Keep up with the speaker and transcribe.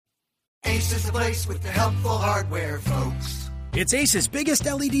Ace is the place with the helpful hardware, folks. It's Ace's biggest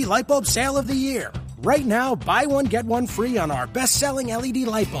LED light bulb sale of the year. Right now, buy one, get one free on our best-selling LED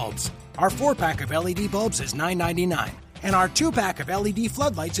light bulbs. Our 4-pack of LED bulbs is $9.99, and our 2-pack of LED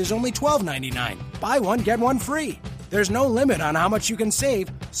floodlights is only $12.99. Buy one, get one free. There's no limit on how much you can save,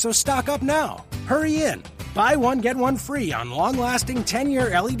 so stock up now. Hurry in. Buy one, get one free on long-lasting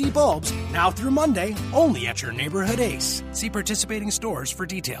 10-year LED bulbs, now through Monday, only at your neighborhood Ace. See participating stores for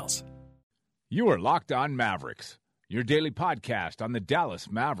details. You are Locked On Mavericks, your daily podcast on the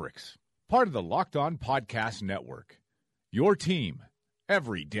Dallas Mavericks, part of the Locked On Podcast Network, your team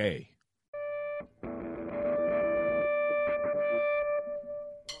every day.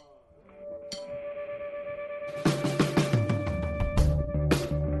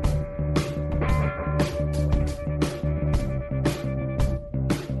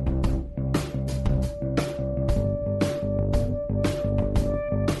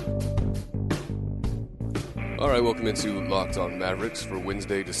 All right, welcome into Locked On Mavericks for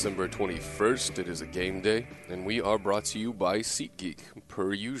Wednesday, December 21st. It is a game day, and we are brought to you by SeatGeek,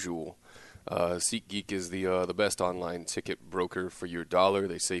 per usual. SeatGeek is the best online ticket broker for your dollar.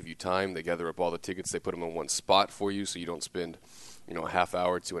 They save you time. They gather up all the tickets. They put them in one spot for you so you don't spend, a half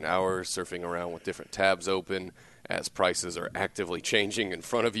hour to an hour surfing around with different tabs open as prices are actively changing in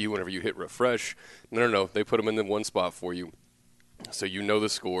front of you whenever you hit refresh. No. They put them in one spot for you so you know the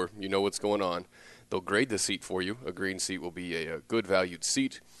score. You know what's going on. They'll grade the seat for you. A green seat will be a good valued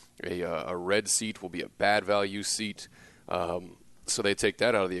seat. A red seat will be a bad value seat. So they take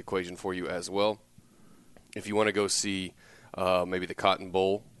that out of the equation for you as well. If you want to go see maybe the Cotton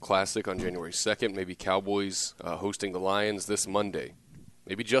Bowl Classic on January 2nd, maybe Cowboys hosting the Lions this Monday,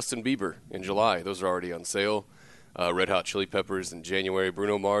 maybe Justin Bieber in July. Those are already on sale. Red Hot Chili Peppers in January,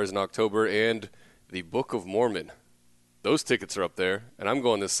 Bruno Mars in October, and the Book of Mormon. Those tickets are up there, and I'm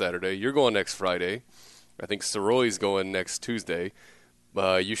going this Saturday. You're going next Friday. I think Soroy's going next Tuesday.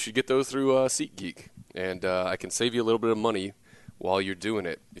 You should get those through SeatGeek, and I can save you a little bit of money while you're doing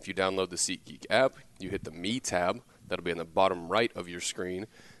it. If you download the SeatGeek app, you hit the Me tab. That'll be on the bottom right of your screen.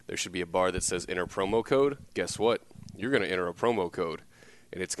 There should be a bar that says Enter Promo Code. Guess what? You're going to enter a promo code,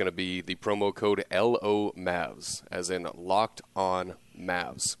 and it's going to be the promo code LOMAVS, as in Locked On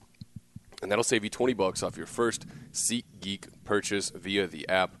Mavs. And that'll save you $20 off your first SeatGeek purchase via the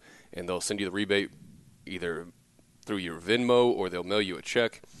app. And they'll send you the rebate either through your Venmo or they'll mail you a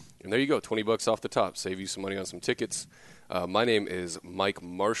check. And there you go, $20 off the top. Save you some money on some tickets. My name is Mike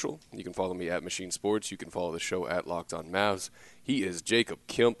Marshall. You can follow me at Machine Sports. You can follow the show at Locked On Mavs. He is Jacob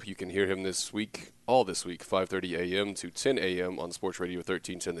Kemp. You can hear him this week, 5:30 a.m. to 10 a.m. on Sports Radio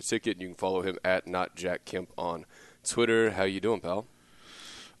 1310 The Ticket. You can follow him at Not Jack Kemp on Twitter. How you doing, pal?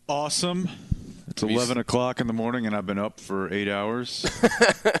 Awesome. It's 11 o'clock in the morning, and I've been up for 8 hours.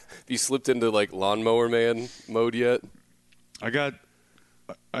 Have you slipped into, lawnmower man mode yet? I got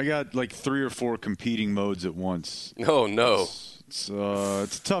like 3 or 4 competing modes at once. Oh, no. It's a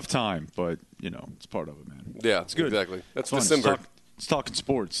tough time, but, it's part of it, man. Yeah, it's good. Exactly. That's it's December. It's talking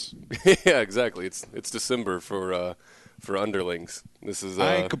sports. Yeah, exactly. It's December for underlings. This is.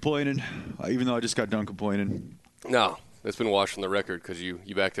 I ain't complaining, even though I just got done complaining. No. That's been washed from the record because you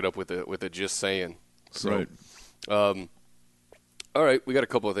backed it up with a just saying. So, right. All right, we got a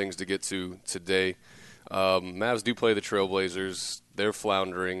couple of things to get to today. Mavs do play the Trailblazers. They're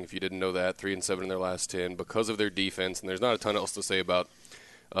floundering, if you didn't know that, 3-7 in their last 10 because of their defense, and there's not a ton else to say about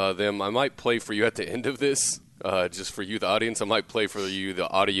them. I might play for you at the end of this, just for you, the audience. I might play for you the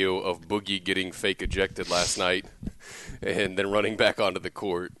audio of Boogie getting fake ejected last night and then running back onto the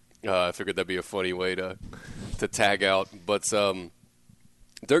court. I figured that'd be a funny way to tag out. But Dirk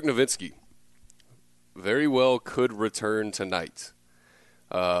Nowitzki very well could return tonight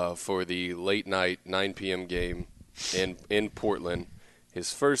for the late night 9 p.m. game in Portland.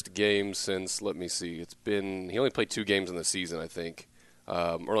 His first game since, let me see, he only played 2 games in the season, I think,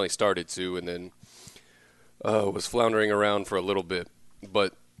 or only started 2 and then was floundering around for a little bit.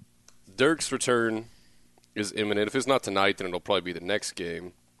 But Dirk's return is imminent. If it's not tonight, then it'll probably be the next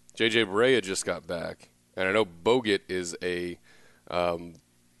game. J.J. Barea just got back, and I know Bogut is a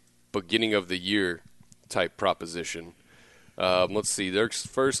beginning of the year type proposition. Let's see, Dirk's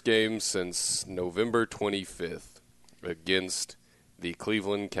first game since November 25th against the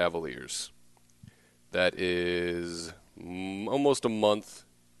Cleveland Cavaliers. That is almost a month.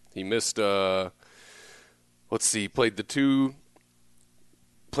 He missed, played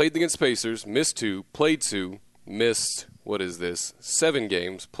against Pacers, missed 2, played 2, missed, 7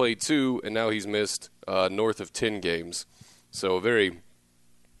 games, played 2, and now he's missed north of 10 games. So a very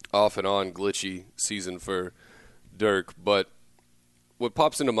off and on glitchy season for Dirk. But what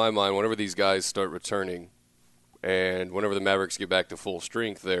pops into my mind whenever these guys start returning and whenever the Mavericks get back to full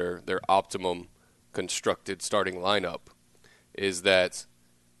strength, their optimum constructed starting lineup is that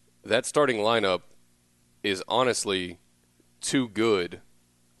starting lineup is honestly too good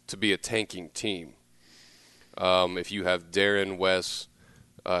to be a tanking team. If you have Darren, Wes,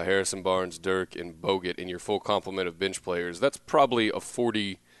 Harrison Barnes, Dirk, and Bogut in your full complement of bench players, that's probably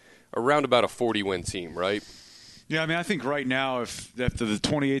around about a 40-win team, right? Yeah, I mean, I think right now, if after the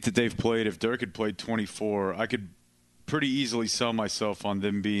 28 that they've played, if Dirk had played 24, I could pretty easily sell myself on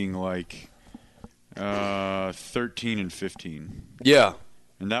them being like 13 and 15. Yeah.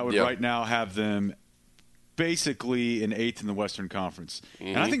 And that would right now have them basically in 8th in the Western Conference.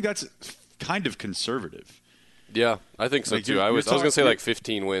 And I think that's kind of conservative. Yeah, I think so too. I was going to say like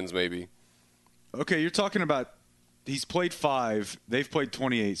 15 wins maybe. Okay, you're talking about he's played 5. They've played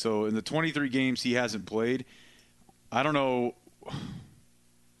 28. So in the 23 games he hasn't played, I don't know.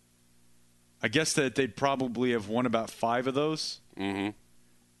 I guess that they'd probably have won about 5 of those. Mm-hmm.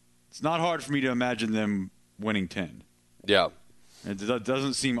 It's not hard for me to imagine them winning 10. Yeah. It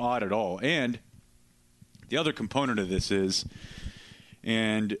doesn't seem odd at all. And the other component of this is,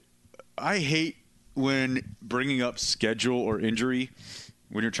 and I hate when bringing up schedule or injury,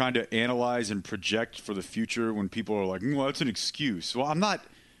 when you're trying to analyze and project for the future, when people are like, well, that's an excuse. Well, I'm not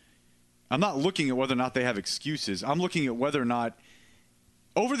looking at whether or not they have excuses. I'm looking at whether or not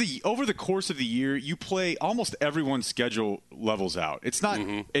over the course of the year, you play almost everyone's schedule levels out. It's not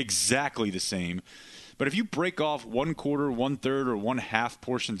exactly the same. But if you break off 1 quarter, 1/3, or 1/2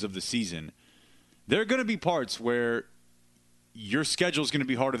 portions of the season, there are going to be parts where your schedule is going to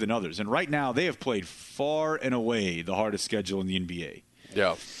be harder than others. And right now, they have played far and away the hardest schedule in the NBA.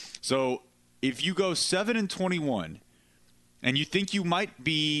 Yeah. So if you go 7-21, and you think you might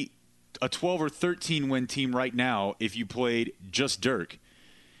be a 12 or 13 win team right now if you played just Dirk,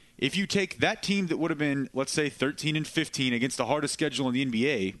 if you take that team that would have been, let's say, 13 and 15 against the hardest schedule in the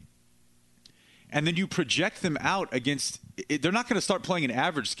NBA, and then you project them out against – they're not going to start playing an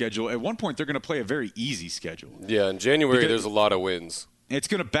average schedule. At one point, they're going to play a very easy schedule. Yeah, in January, there's a lot of wins. It's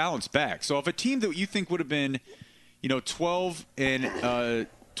going to balance back. So if a team that you think would have been, 12 and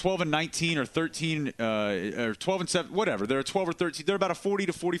 19 or 13 or 12 and 7, whatever, they're 12 or 13. They're about a 40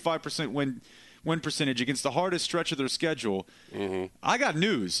 to 45% win percentage against the hardest stretch of their schedule. Mm-hmm. I got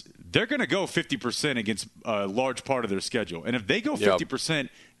news. They're going to go 50% against a large part of their schedule. And if they go 50%,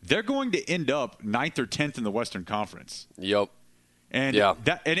 they're going to end up 9th or 10th in the Western Conference. Yep. And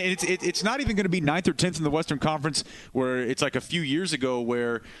it's not even going to be 9th or 10th in the Western Conference where it's like a few years ago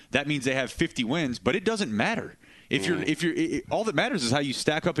where that means they have 50 wins, but it doesn't matter. If you're all that matters is how you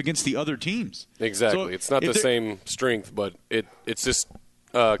stack up against the other teams. Exactly. So it's not the same strength, but it's just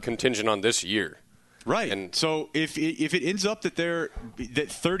contingent on this year. Right. And so if it ends up that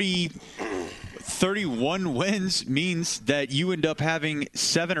 31 wins means that you end up having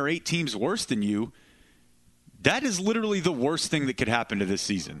 7 or 8 teams worse than you, that is literally the worst thing that could happen to this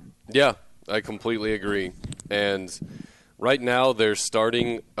season. Yeah, I completely agree. And right now they're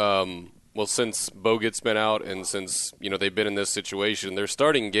starting since Bogut's been out and since they've been in this situation, they're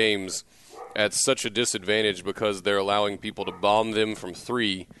starting games at such a disadvantage because they're allowing people to bomb them from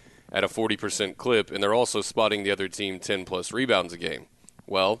 3 at a 40% clip, and they're also spotting the other team 10-plus rebounds a game.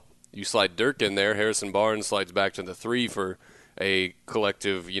 Well, you slide Dirk in there. Harrison Barnes slides back to the 3 for a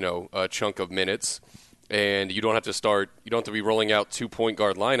collective, a chunk of minutes. And you don't have to be rolling out 2 point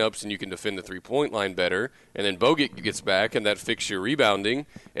guard lineups, and you can defend the 3-point line better. And then Bogut gets back, and that fixes your rebounding.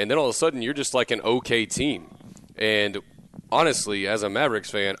 And then all of a sudden, you're just like an okay team. And honestly, as a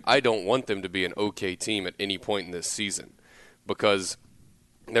Mavericks fan, I don't want them to be an okay team at any point in this season because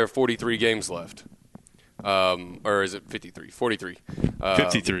there are 43 games left. Or is it 53? 43.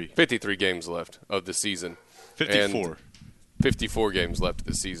 53. 53 games left of the season. 54. And 54 games left of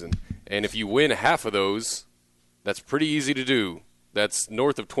the season. And if you win half of those, that's pretty easy to do. That's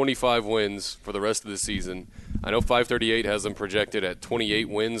north of 25 wins for the rest of the season. I know 538 has them projected at 28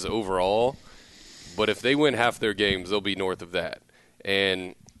 wins overall, but if they win half their games, they'll be north of that.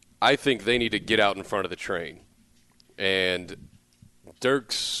 And I think they need to get out in front of the train. And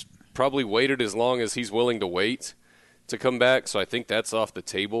Dirk's probably waited as long as he's willing to wait to come back, so I think that's off the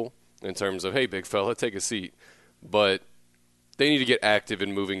table in terms of, hey, big fella, take a seat. But they need to get active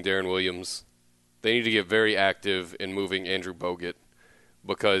in moving Darren Williams. They need to get very active in moving Andrew Bogut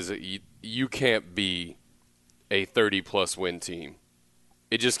because you can't be a 30-plus win team.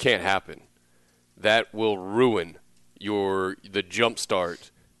 It just can't happen. That will ruin the jump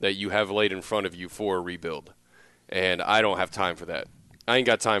start that you have laid in front of you for a rebuild. And I don't have time for that. I ain't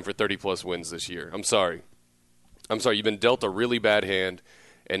got time for 30-plus wins this year. I'm sorry. you've been dealt a really bad hand,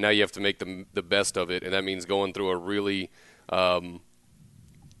 and now you have to make the best of it, and that means going through a really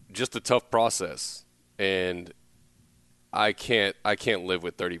just a tough process. And I can't live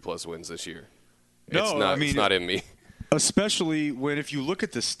with 30-plus wins this year. It's not in me. Especially when, if you look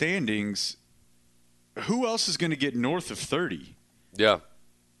at the standings, who else is going to get north of 30? Yeah.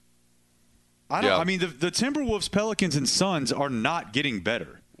 I mean, the Timberwolves, Pelicans, and Suns are not getting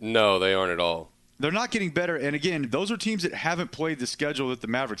better. No, they aren't at all. They're not getting better. And, again, those are teams that haven't played the schedule that the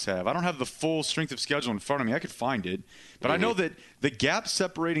Mavericks have. I don't have the full strength of schedule in front of me. I could find it. But I know that the gap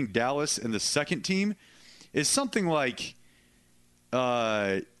separating Dallas and the second team is something like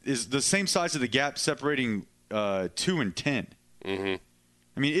is the same size of the gap separating 2 and 10. Mm-hmm.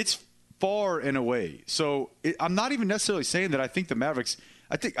 I mean, it's far and away. So I'm not even necessarily saying that I think the Mavericks –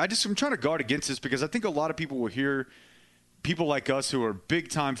 I'm trying to guard against this because I think a lot of people will hear – people like us who are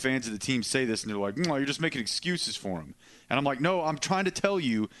big-time fans of the team say this, and they're like, you're just making excuses for them. And I'm like, no, I'm trying to tell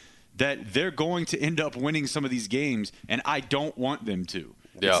you that they're going to end up winning some of these games, and I don't want them to.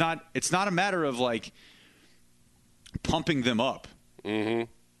 Yeah. It's not a matter of, like, pumping them up. Mm-hmm.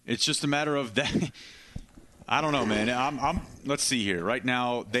 It's just a matter of that. I don't know, man. Let's see here. Right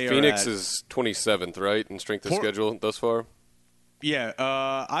now, Phoenix is 27th, right, in strength of schedule thus far? Yeah.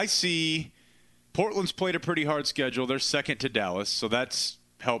 I see – Portland's played a pretty hard schedule. They're second to Dallas, so that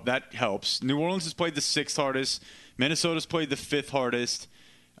helps. New Orleans has played the 6th hardest. Minnesota's played the 5th hardest.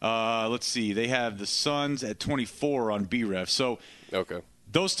 Let's see. They have the Suns at 24 on BREF. So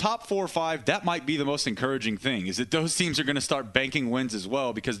those top 4 or 5, that might be the most encouraging thing, is that those teams are going to start banking wins as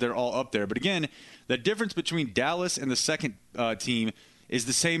well because they're all up there. But, again, the difference between Dallas and the second team is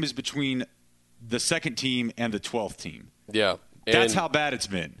the same as between the second team and the 12th team. Yeah. That's how bad it's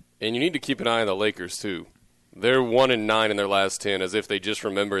been. And you need to keep an eye on the Lakers, too. They're 1-9 in their last 10, as if they just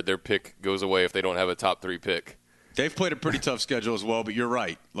remembered their pick goes away if they don't have a top 3 pick. They've played a pretty tough schedule as well, but you're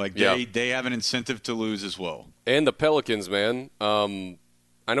right. Like they have an incentive to lose as well. And the Pelicans, man.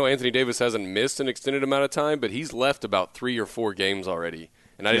 I know Anthony Davis hasn't missed an extended amount of time, but he's left about 3 or 4 games already.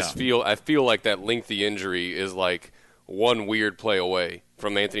 And I feel like that lengthy injury is like one weird play away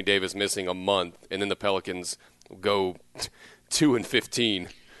from Anthony Davis missing a month, and then the Pelicans go 2-15.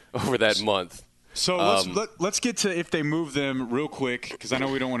 Over that month. So let's get to if they move them real quick, because I know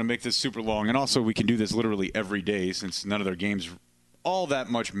we don't want to make this super long. And also we can do this literally every day since none of their games all that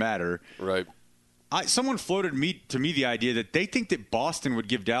much matter. Right. Someone floated to me the idea that they think that Boston would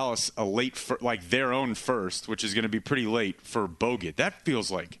give Dallas a late like their own first, which is going to be pretty late for Bogut. That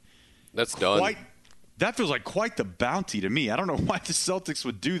feels like that's done. That feels like quite the bounty to me. I don't know why the Celtics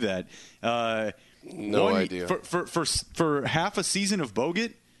would do that. No idea. For half a season of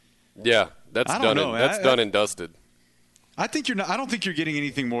Bogut? Yeah, that's done. That's done and dusted. I don't think you're getting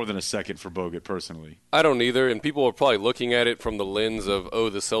anything more than a second for Bogut, personally. I don't either, and people are probably looking at it from the lens of,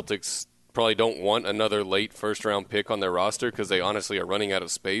 the Celtics probably don't want another late first-round pick on their roster because they honestly are running out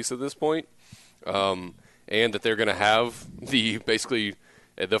of space at this point, and that they're going to have basically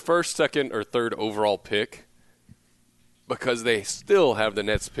the first, second, or third overall pick because they still have the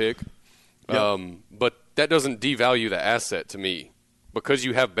Nets pick. Yep. But that doesn't devalue the asset to me. Because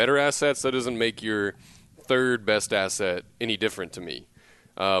you have better assets, that doesn't make your third best asset any different to me.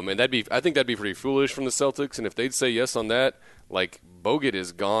 And I think that'd be pretty foolish from the Celtics. And if they'd say yes on that, like Bogut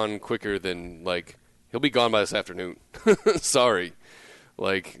is gone quicker than he'll be gone by this afternoon. Sorry,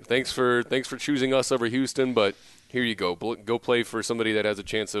 thanks for choosing us over Houston, but here you go. Go play for somebody that has a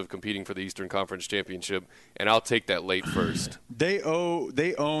chance of competing for the Eastern Conference Championship, and I'll take that late first. They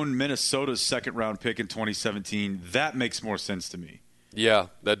own Minnesota's second round pick in 2017. That makes more sense to me. Yeah,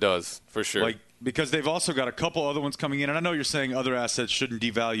 that does, for sure. Because they've also got a couple other ones coming in. And I know you're saying other assets shouldn't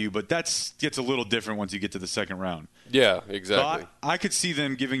devalue, but that gets a little different once you get to the second round. Yeah, exactly. So I could see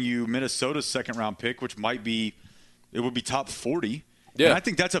them giving you Minnesota's second-round pick, which would be top 40. Yeah. And I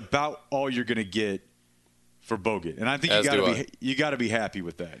think that's about all you're going to get for Bogut. And I think you got to be happy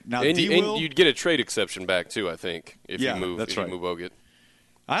with that. Now, and you'd get a trade exception back, too, I think, if you move Bogut.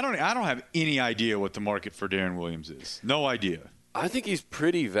 I don't have any idea what the market for Darren Williams is. No idea. I think he's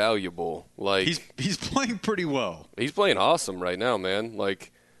pretty valuable. He's playing pretty well. He's playing awesome right now, man.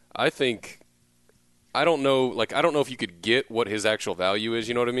 I don't know if you could get what his actual value is,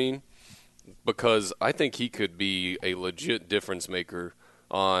 you know what I mean? Because I think he could be a legit difference maker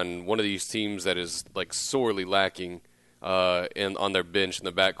on one of these teams that is sorely lacking on their bench in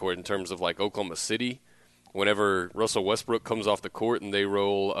the backcourt in terms of Oklahoma City. Whenever Russell Westbrook comes off the court and they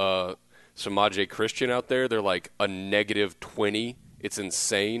roll Samaje Christian out there, they're a -20. It's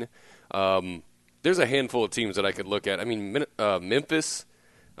insane. There's a handful of teams that I could look at. I mean, Memphis,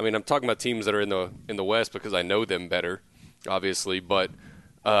 I mean, I'm talking about teams that are in the West because I know them better, obviously. But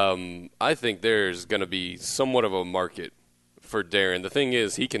I think there's going to be somewhat of a market for Darren. The thing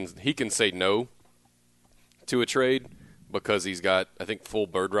is, he can say no to a trade because he's got, I think, full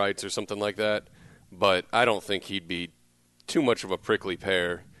bird rights or something like that. But I don't think he'd be too much of a prickly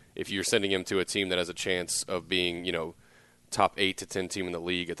pear if you're sending him to a team that has a chance of being, top 8 to 10 team in the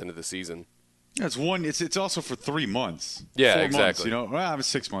league at the end of the season. That's one. It's also for 3 months. Yeah, 4 exactly. Months, well,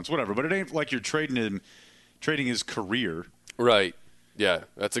 6 months, whatever. But it ain't like you're trading his career. Right. Yeah,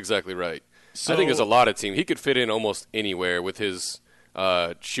 that's exactly right. So, I think there's a lot of teams. He could fit in almost anywhere with his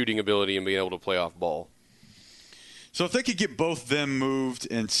shooting ability and being able to play off ball. So if they could get both them moved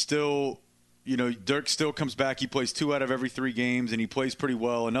and still, Dirk still comes back, he plays 2 out of every 3 games, and he plays pretty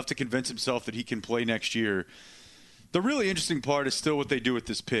well, enough to convince himself that he can play next year. The really interesting part is still what they do with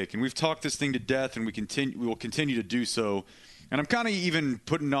this pick. And we've talked this thing to death, and we will continue to do so. And I'm kind of even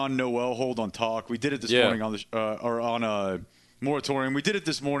putting on Noel hold on talk. We did it this morning on a moratorium. We did it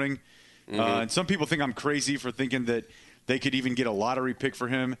this morning. And some people think I'm crazy for thinking that they could even get a lottery pick for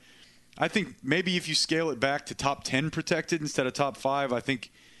him. I think maybe if you scale it back to top 10 protected instead of top 5, I think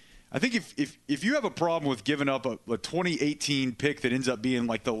if you have a problem with giving up a 2018 pick that ends up being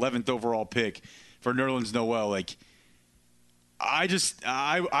like the 11th overall pick for Nerlens Noel, like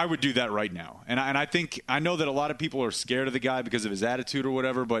I would do that right now. And I know that a lot of people are scared of the guy because of his attitude or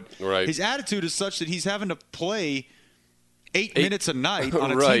whatever, but his attitude is such that he's having to play 8 minutes a night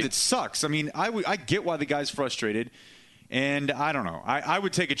on a team that sucks. I mean, I get why the guy's frustrated. And I don't know. I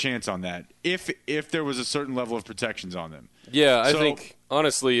would take a chance on that if there was a certain level of protections on them. Yeah, I think,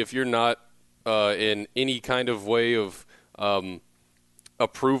 honestly, if you're not in any kind of way of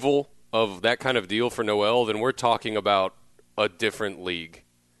approval of that kind of deal for Noel, then we're talking about a different league.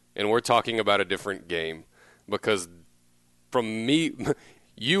 And we're talking about a different game. Because from me,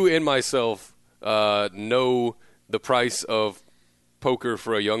 you and myself know the price of poker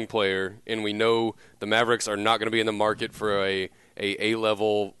for a young player, and we know the Mavericks are not going to be in the market for a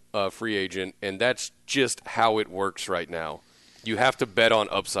A-level free agent, and that's just how it works right now. You have to bet on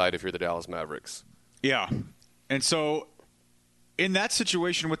upside if you're the Dallas Mavericks. Yeah. And so in that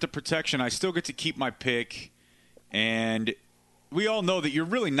situation with the protection, I still get to keep my pick, and we all know that you're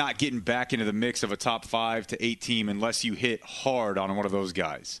really not getting back into the mix of a top 5 to 8 team unless you hit hard on one of those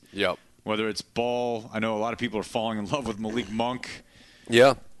guys. Yep. Whether it's Ball, I know a lot of people are falling in love with Malik Monk.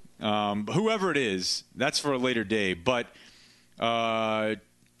 Yeah. Whoever it is, that's for a later day. But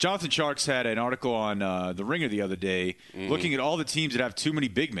Jonathan Sharks had an article on The Ringer the other day looking at all the teams that have too many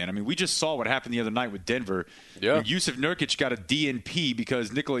big men. I mean, we just saw what happened the other night with Denver. Yeah. Yusuf Nurkic got a DNP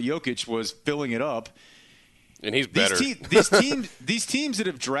because Nikola Jokic was filling it up. And he's better. These teams that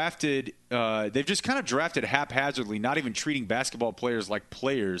have drafted, they've just kind of drafted haphazardly, not even treating basketball players like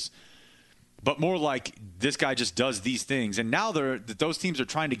players, but more like this guy just does these things. And now those teams are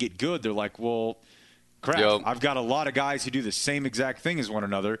trying to get good. They're like, well, crap, Yep. I've got a lot of guys who do the same exact thing as one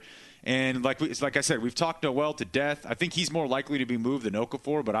another. And like I said, we've talked Noel to death. I think he's more likely to be moved than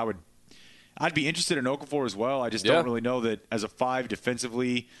Okafor, but I'd be interested in Okafor as well. I just don't really know that as a 5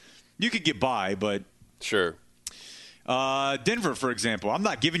 defensively, you could get by, but Sure. Denver, for example, I'm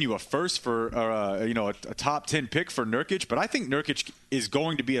not giving you a first for a top 10 pick for Nurkic, but I think Nurkic is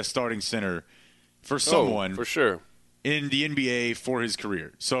going to be a starting center for someone for sure in the NBA for his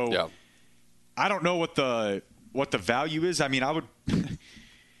career. So I don't know what the value is. I mean,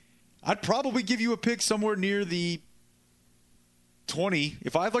 I'd probably give you a pick somewhere near the 20.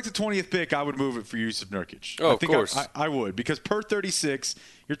 If I had like the 20th pick, I would move it for Yusuf Nurkic. Oh, of course. I would, because per 36,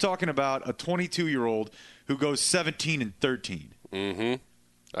 you're talking about a 22-year-old who goes 17 and 13. Mm-hmm.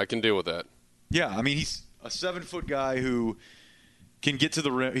 I can deal with that. Yeah, I mean, he's a 7-foot guy who can get to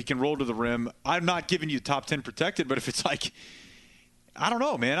the rim. He can roll to the rim. I'm not giving you top 10 protected, but if it's like, I don't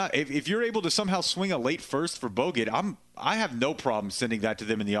know, man. If you're able to somehow swing a late first for Bogut, I have no problem sending that to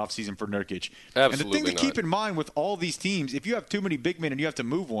them in the offseason for Nurkic. Absolutely and the thing to not. keep in mind with all these teams, if you have too many big men and you have to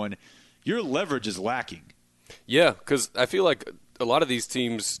move one, your leverage is lacking. Yeah, because I feel like a lot of these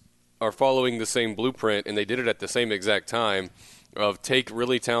teams are following the same blueprint, and they did it at the same exact time of take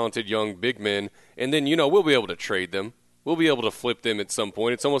really talented young big men, and then, we'll be able to trade them. We'll be able to flip them at some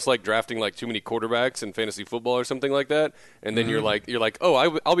point. It's almost like drafting like too many quarterbacks in fantasy football or something like that, and then you're like, oh,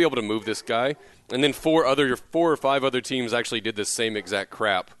 I'll be able to move this guy, and then 4 or 5 other teams actually did the same exact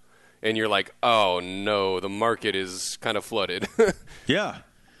crap, and you're like, oh no, the market is kind of flooded. Yeah.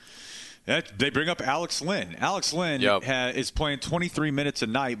 They bring up Alex Len. Alex Len is playing 23 minutes a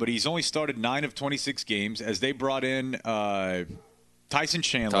night, but he's only started 9 of 26 games as they brought in Tyson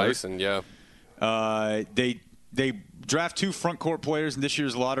Chandler. Tyson, yeah. they draft 2 front court players in this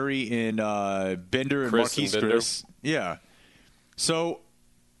year's lottery in Bender and Marquise Chris. Yeah. So,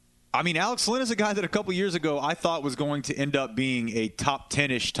 I mean, Alex Len is a guy that a couple years ago I thought was going to end up being a top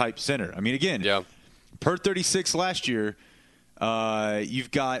 10-ish type center. I mean, again, per 36 last year,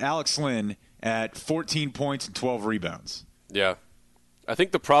 you've got Alex Len at 14 points and 12 rebounds. Yeah. I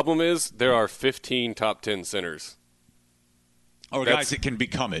think the problem is there are 15 top 10 centers. Or guys that can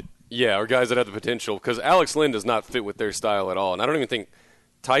become it. Yeah, or guys that have the potential. Because Alex Len does not fit with their style at all. And I don't even think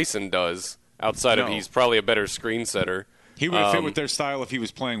Tyson does, outside of he's probably a better screen setter. He would have fit with their style if he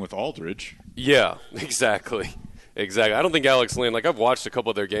was playing with Aldridge. Yeah, exactly. I don't think Alex Len, I've watched a couple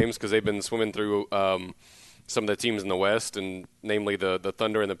of their games because they've been swimming through some of the teams in the West, and namely the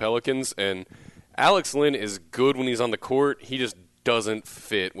Thunder and the Pelicans. And Alex Len is good when he's on the court. He just doesn't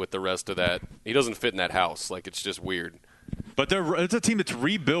fit with the rest of that. He doesn't fit in that house. It's just weird. But it's a team that's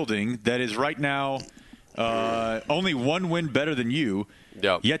rebuilding that is right now only 1 win better than you.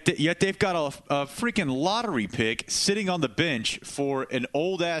 Yep. Yet they've got a freaking lottery pick sitting on the bench for an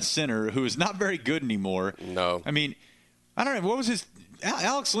old-ass center who is not very good anymore. No. I mean, I don't know. What was his –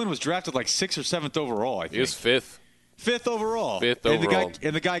 Alex Len was drafted 6th or 7th overall, I think. He was 5th. 5th overall. 5th overall.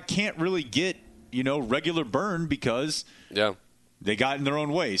 And the guy can't really get, regular burn because they got in their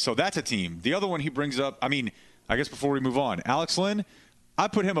own way. So that's a team. The other one he brings up – I mean, I guess before we move on, Alex Len, I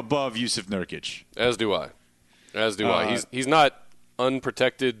put him above Yusuf Nurkic. As do I. He's not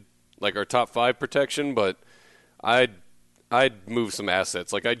unprotected, our top 5 protection, but I'd move some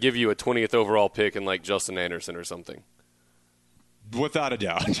assets. I'd give you a 20th overall pick in Justin Anderson or something. Without a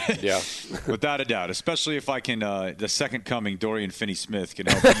doubt. Yeah. Without a doubt, especially if I can the second coming, Dorian Finney-Smith, can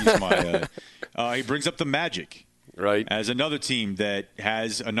help use my he brings up the Magic. Right. As another team that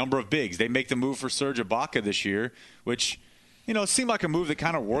has a number of bigs. They make the move for Serge Ibaka this year, which, seemed like a move that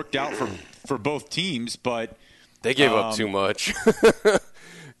kind of worked out for both teams, but they gave up too much,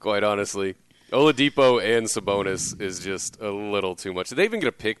 quite honestly. Oladipo and Sabonis is just a little too much. Did they even get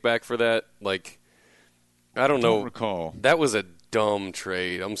a pick back for that? I don't know. Recall. That was a dumb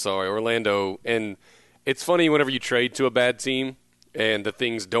trade. I'm sorry, Orlando. And it's funny whenever you trade to a bad team and the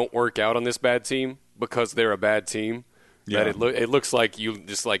things don't work out on this bad team because they're a bad team. Yeah. That it looks like you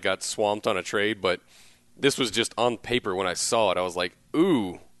just got swamped on a trade, but this was just on paper when I saw it. I was like,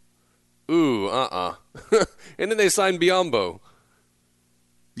 ooh, and then they signed Biyombo.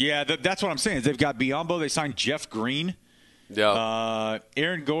 Yeah, that's what I'm saying. They've got Biyombo. They signed Jeff Green. Yeah.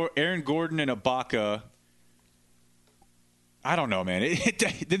 Aaron Gordon and Ibaka. I don't know, man.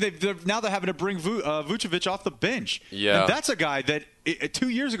 Now they're having to bring Vucevic off the bench. Yeah. And that's a guy that 2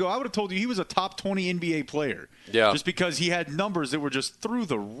 years ago I would have told you he was a top 20 NBA player. Yeah. Just because he had numbers that were just through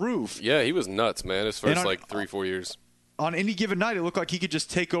the roof. Yeah, he was nuts, man, his first 3-4 years. On any given night, it looked like he could just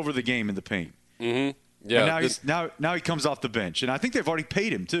take over the game in the paint. Mm-hmm. Yeah. And now he comes off the bench. And I think they've already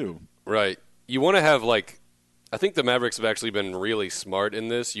paid him, too. Right. You want to have, I think the Mavericks have actually been really smart in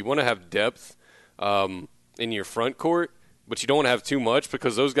this. You want to have depth in your front court, but you don't want to have too much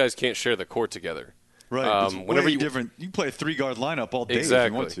because those guys can't share the court together. Right. It's different. You can play a 3-guard lineup all day if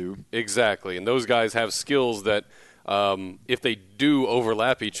you want to. Exactly. And those guys have skills that if they do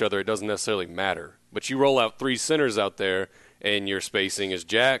overlap each other, it doesn't necessarily matter. But you roll out 3 centers out there and your spacing is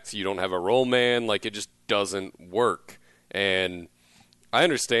jacked. You don't have a roll man. It just doesn't work. And I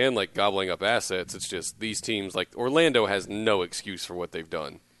understand, gobbling up assets. It's just these teams, Orlando has no excuse for what they've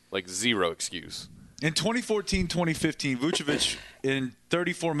done. Zero excuse. In 2014-2015, Vucevic in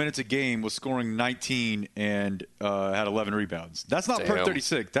 34 minutes a game was scoring 19 and had 11 rebounds. That's not per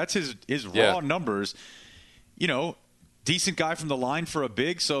 36. That's his raw numbers. Decent guy from the line for a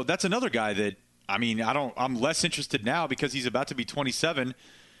big. So that's another guy that, I'm less interested now because he's about to be 27.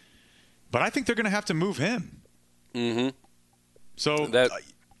 But I think they're going to have to move him. Mm-hmm. So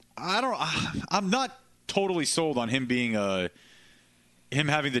I'm not totally sold on him being him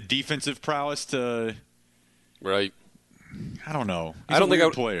having the defensive prowess to. Right. I don't know. I don't think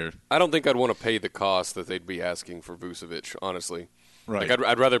I'd want to pay the cost that they'd be asking for Vucevic, honestly. Right.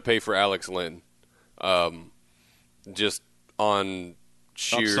 I'd rather pay for Alex Len, just on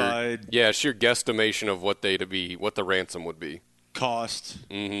sheer guesstimation of what the ransom would be. Cost.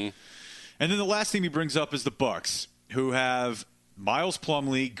 Mm-hmm. And then the last thing he brings up is the Bucks, who have Miles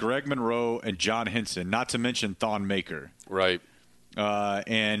Plumlee, Greg Monroe, and John Henson, not to mention Thon Maker. Right.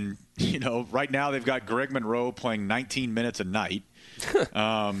 And, right now they've got Greg Monroe playing 19 minutes a night.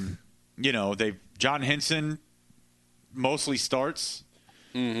 John Henson mostly starts.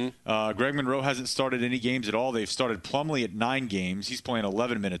 Mm-hmm. Greg Monroe hasn't started any games at all. They've started Plumlee at 9 games. He's playing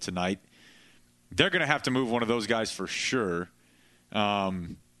 11 minutes a night. They're going to have to move one of those guys for sure.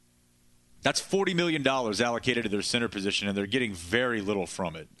 That's $40 million allocated to their center position, and they're getting very little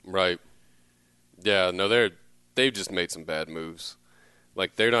from it. Right. Yeah, no, they've just made some bad moves.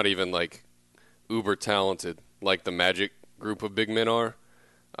 Like, they're not even, like, uber talented like the Magic group of big men are.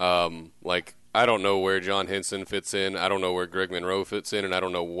 Like, I don't know where John Henson fits in. I don't know where Greg Monroe fits in, and I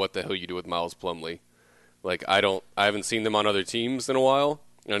don't know what the hell you do with Miles Plumlee. Like, I haven't seen them on other teams in a while.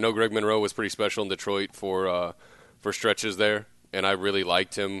 And I know Greg Monroe was pretty special in Detroit for stretches there, and I really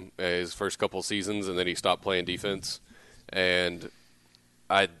liked him his first couple seasons, and then he stopped playing defense. And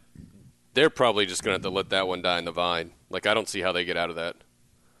they're probably just going to have to let that one die in the vine. Like, I don't see how they get out of that.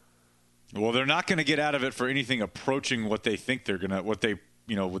 Well, they're not going to get out of it for anything approaching what they think they're going to,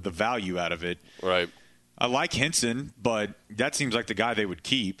 with the value out of it. Right. I like Henson, but that seems like the guy they would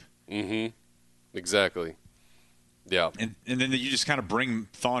keep. Mm-hmm. Exactly. Yeah. And then you just kind of bring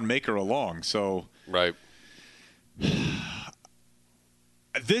Thon Maker along. So right.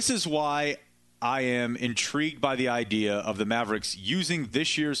 This is why I am intrigued by the idea of the Mavericks using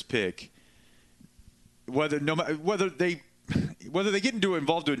this year's pick, whether they get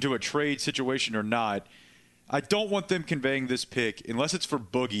involved into a trade situation or not. I don't want them conveying this pick unless it's for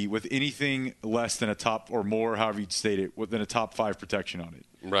Boogie with anything less than a top or more, however you'd state it, within a top 5 protection on it.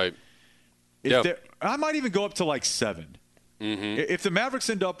 Right. I might even go up to like 7. Mm-hmm. If the Mavericks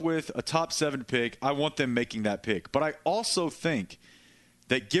end up with a top 7 pick, I want them making that pick. But I also think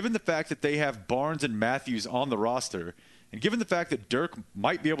that given the fact that they have Barnes and Matthews on the roster, and given the fact that Dirk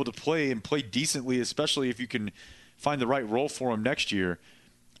might be able to play decently, especially if you can find the right role for him next year,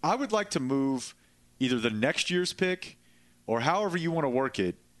 I would like to move either the next year's pick or however you want to work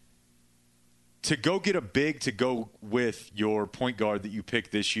it to go get a big to go with your point guard that you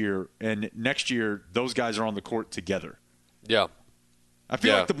picked this year, and next year those guys are on the court together. Yeah. I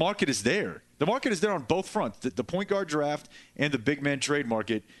feel like the market is there. The market is there on both fronts, the point guard draft and the big man trade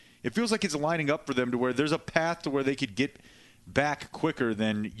market. It feels like it's lining up for them to where there's a path to where they could get back quicker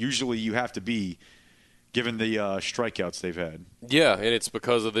than usually you have to be, given the strikeouts they've had. Yeah, and it's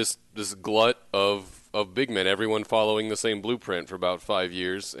because of this glut of big men, everyone following the same blueprint for about 5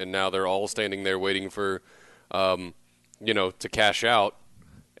 years, and now they're all standing there waiting for, to cash out,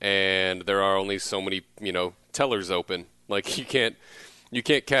 and there are only so many, tellers open. Like, you can't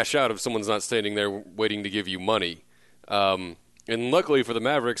cash out if someone's not standing there waiting to give you money. And luckily for the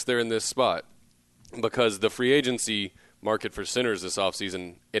Mavericks, they're in this spot because the free agency market for centers this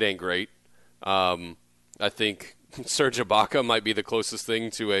offseason, it ain't great. I think Serge Ibaka might be the closest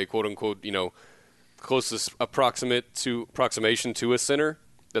thing to a quote-unquote, closest approximation to a center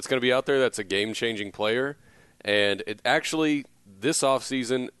that's going to be out there that's a game-changing player. And it actually, this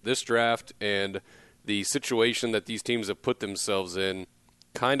offseason, this draft, and the situation that these teams have put themselves in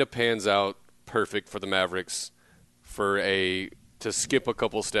kind of pans out perfect for the Mavericks to skip a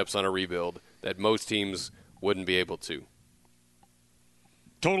couple steps on a rebuild that most teams wouldn't be able to.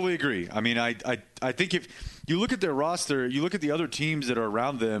 Totally agree. I mean, I think if you look at their roster, you look at the other teams that are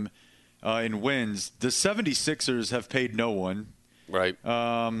around them in wins, the 76ers have paid no one. Right.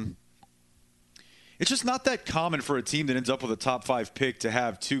 It's just not that common for a team that ends up with a top 5 pick to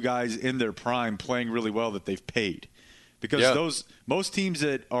have 2 guys in their prime playing really well that they've paid. Because most teams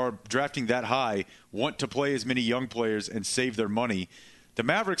that are drafting that high want to play as many young players and save their money. The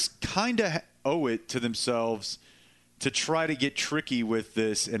Mavericks kind of owe it to themselves to try to get tricky with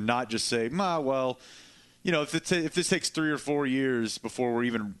this and not just say, if this takes 3 or 4 years before we're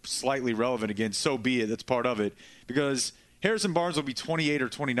even slightly relevant again, so be it. That's part of it. Because Harrison Barnes will be 28 or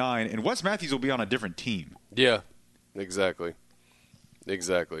 29, and Wes Matthews will be on a different team. Yeah, exactly.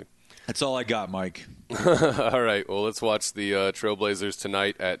 That's all I got, Mike. All right, well, let's watch the Trailblazers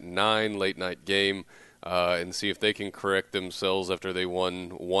tonight at 9, late-night game, and see if they can correct themselves after they won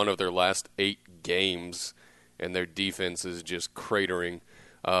one of their last 8 games, and their defense is just cratering.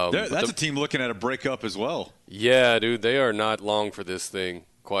 That's a team looking at a breakup as well. Yeah, dude, they are not long for this thing,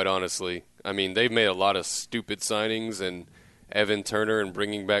 quite honestly. I mean, they've made a lot of stupid signings, and Evan Turner and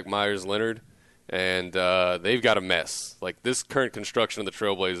bringing back Myers Leonard, and they've got a mess. Like, this current construction of the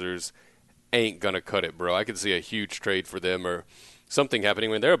Trailblazers ain't going to cut it, bro. I could see a huge trade for them or something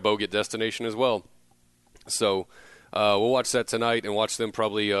happening. I mean, they're a Bogut destination as well. So we'll watch that tonight and watch them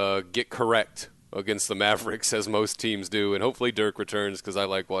probably get correct against the Mavericks, as most teams do. And hopefully Dirk returns because I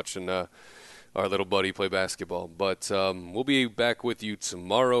like watching our little buddy play basketball. But we'll be back with you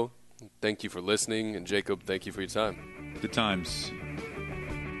tomorrow. Thank you for listening. And, Jacob, thank you for your time. Good times.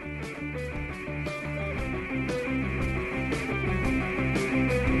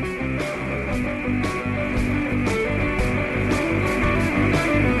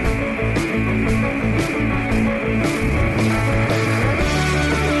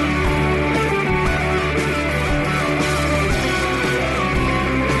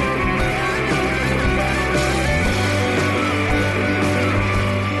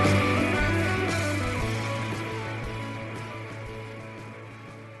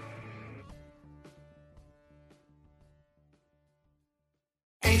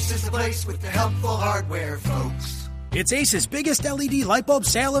 Ace is the place with the helpful hardware, folks. It's Ace's biggest LED light bulb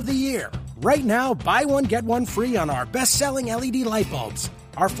sale of the year. Right now, buy one, get one free on our best-selling LED light bulbs.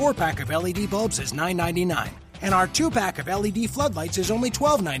 Our 4-pack of LED bulbs is $9.99, and our 2-pack of LED floodlights is only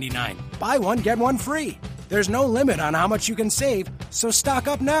 $12.99. Buy one, get one free. There's no limit on how much you can save, so stock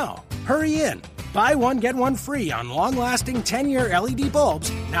up now. Hurry in. Buy one, get one free on long-lasting 10-year LED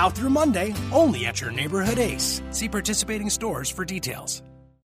bulbs now through Monday, only at your neighborhood Ace. See participating stores for details.